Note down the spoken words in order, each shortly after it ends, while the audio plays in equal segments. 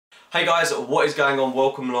Hey guys, what is going on?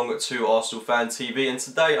 Welcome along to Arsenal Fan TV, and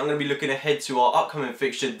today I'm going to be looking ahead to our upcoming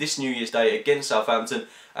fixture this New Year's Day against Southampton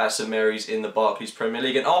at St Mary's in the Barclays Premier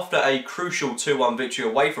League. And after a crucial 2-1 victory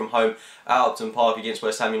away from home at Upton Park against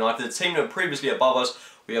West Ham United, the team that were previously above us,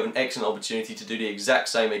 we have an excellent opportunity to do the exact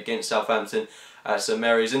same against Southampton at St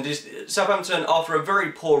Mary's. And Southampton, after a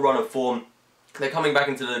very poor run of form, they're coming back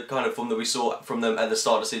into the kind of form that we saw from them at the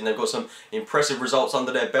start of the season. They've got some impressive results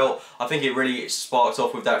under their belt. I think it really sparked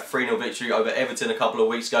off with that 3-0 victory over Everton a couple of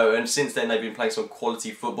weeks ago, and since then they've been playing some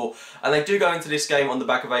quality football. And they do go into this game on the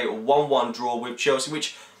back of a 1-1 draw with Chelsea,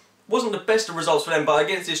 which wasn't the best of results for them, but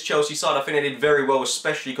against this Chelsea side I think they did very well,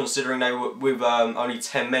 especially considering they were with only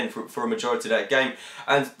 10 men for a majority of that game.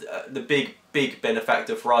 And the big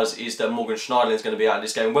benefactor for us is that Morgan Schneiderlin is going to be out of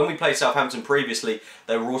this game. When we played Southampton previously,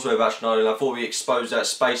 they were also without Schneiderlin. I thought we exposed that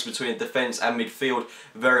space between defence and midfield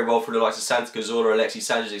very well for the likes of Santi Cazorla, Alexis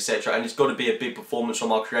Sanchez, etc. And it's got to be a big performance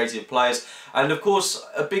from our creative players. And of course,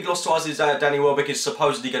 a big loss to us is that Danny Welbeck is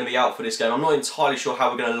supposedly going to be out for this game. I'm not entirely sure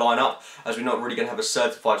how we're going to line up, as we're not really going to have a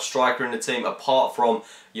certified striker in the team apart from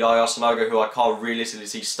Yaya Sanogo, who I can't realistically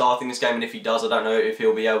see starting this game. And if he does, I don't know if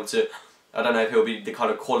he'll be able to. I don't know if he'll be the kind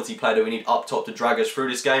of quality player that we need up top to drag us through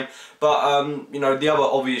this game. But, you know, the other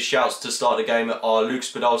obvious shouts to start the game are Luke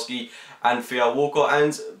Podolski and Theo Walcott.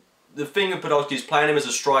 And the thing with Podolski is playing him as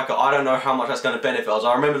a striker, I don't know how much that's going to benefit us.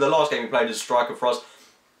 I remember the last game he played as a striker for us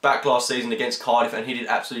back last season against Cardiff, and he did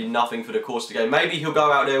absolutely nothing for the course of the game. Maybe he'll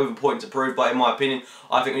go out there with a point to prove, but in my opinion,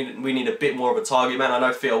 I think we need a bit more of a target man. I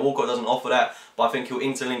know Theo Walcott doesn't offer that, but I think he'll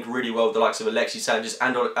interlink really well with the likes of Alexis Sanchez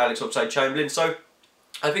and Alex Oxlade-Chamberlain. So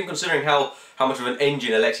I think considering how much of an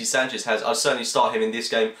engine Alexis Sanchez has, I'd certainly start him in this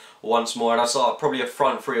game once more. And I'd start probably a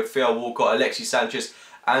front three of Theo Walcott, Alexis Sanchez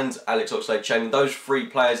and Alex Oxlade-Chamberlain. Those three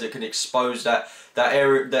players that can expose that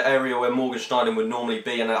area where Morgan Schneiderlin would normally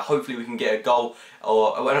be, and hopefully we can get a goal,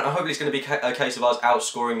 or hopefully it's going to be a case of us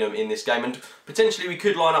outscoring them in this game. And potentially we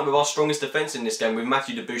could line up with our strongest defence in this game, with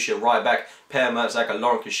Matthew Debussy at right back, Per Mertesacker,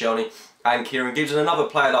 Laurent Koscielny and Kieran Gibbs. And another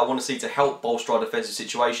player that I want to see to help bolster our defensive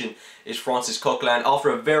situation is Francis Coquelin. After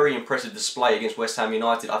a very impressive display against West Ham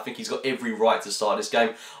United, I think he's got every right to start this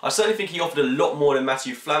game. I certainly think he offered a lot more than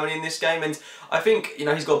Matthew Flamini in this game, and I think, you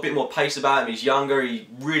know, he's got a bit more pace about him. He's younger, he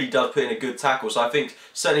really does put in a good tackle, so I think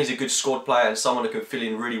certainly he's a good squad player and someone that can fill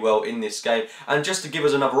in really well in this game. And just to give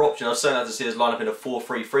us another option, I'd certainly like to see us line up in a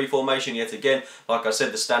 4-3-3 formation yet again. Like I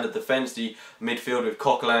said, the standard defence, the midfield with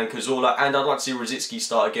Coquelin, Cazorla, and I'd like to see Rosicky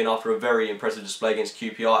start again after a very impressive display against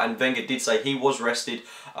QPR. And Wenger did say he was rested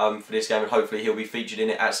for this game, and hopefully he'll be featured in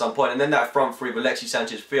it at some point. And then that front three of Alexis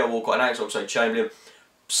Sanchez, Theo Walcott and Alex Oxlade-Chamberlain.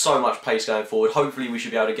 So much pace going forward. Hopefully we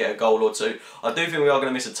should be able to get a goal or two. I do think we are going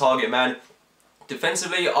to miss a target man.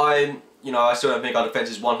 Defensively, I still don't think our defence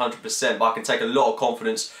is 100%, but I can take a lot of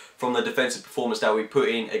confidence from the defensive performance that we put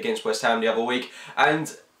in against West Ham the other week.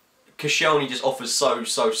 And Koscielny just offers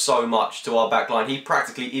so much to our backline. He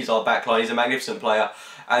practically is our backline. He's a magnificent player.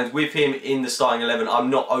 And with him in the starting 11, I'm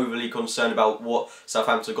not overly concerned about what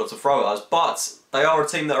Southampton got to throw at us. But they are a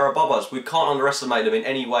team that are above us. We can't underestimate them in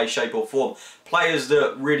any way, shape or form. Players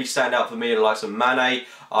that really stand out for me are the likes of Mane.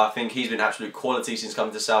 I think he's been absolute quality since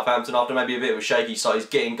coming to Southampton. After maybe a bit of a shaky start, he's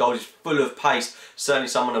getting goals, he's full of pace. Certainly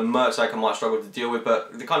someone that Mertesacker might struggle to deal with,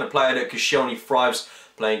 but the kind of player that Koscielny thrives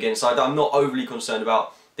playing against. So I'm not overly concerned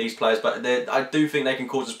about these players, but I do think they can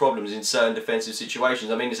cause us problems in certain defensive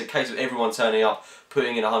situations. I mean, it's a case of everyone turning up,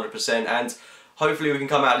 putting in 100%, and hopefully we can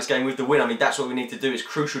come out of this game with the win. I mean, that's what we need to do. It's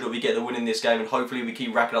crucial that we get the win in this game, and hopefully we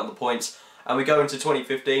keep racking up the points. And we go into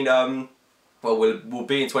 2015, well, we'll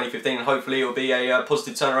be in 2015, and hopefully it will be a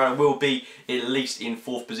positive turnaround, and we'll be at least in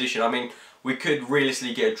 4th position. I mean, we could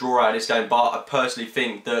realistically get a draw out of this game, but I personally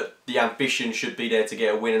think that the ambition should be there to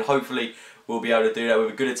get a win, and hopefully we'll be able to do that with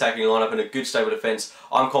a good attacking lineup and a good stable defence.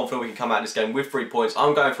 I'm confident we can come out of this game with 3 points.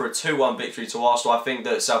 I'm going for a 2-1 victory to Arsenal. I think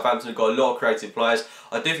that Southampton have got a lot of creative players.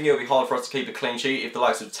 I do think it'll be hard for us to keep a clean sheet if the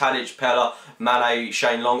likes of Tadic, Pella, Mane,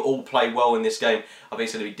 Shane Long all play well in this game. I think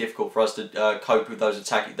it's going to be difficult for us to cope with those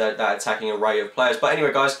that attacking array of players. But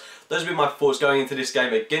anyway, guys, those have been my thoughts going into this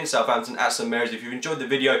game against Southampton at St Mary's. If you've enjoyed the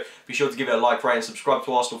video, be sure to give it a like, rate and subscribe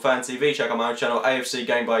to Arsenal Fan TV. Check out my own channel, AFC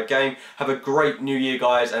Game by Game. Have a great new year,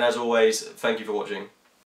 guys, and as always, thank you for watching.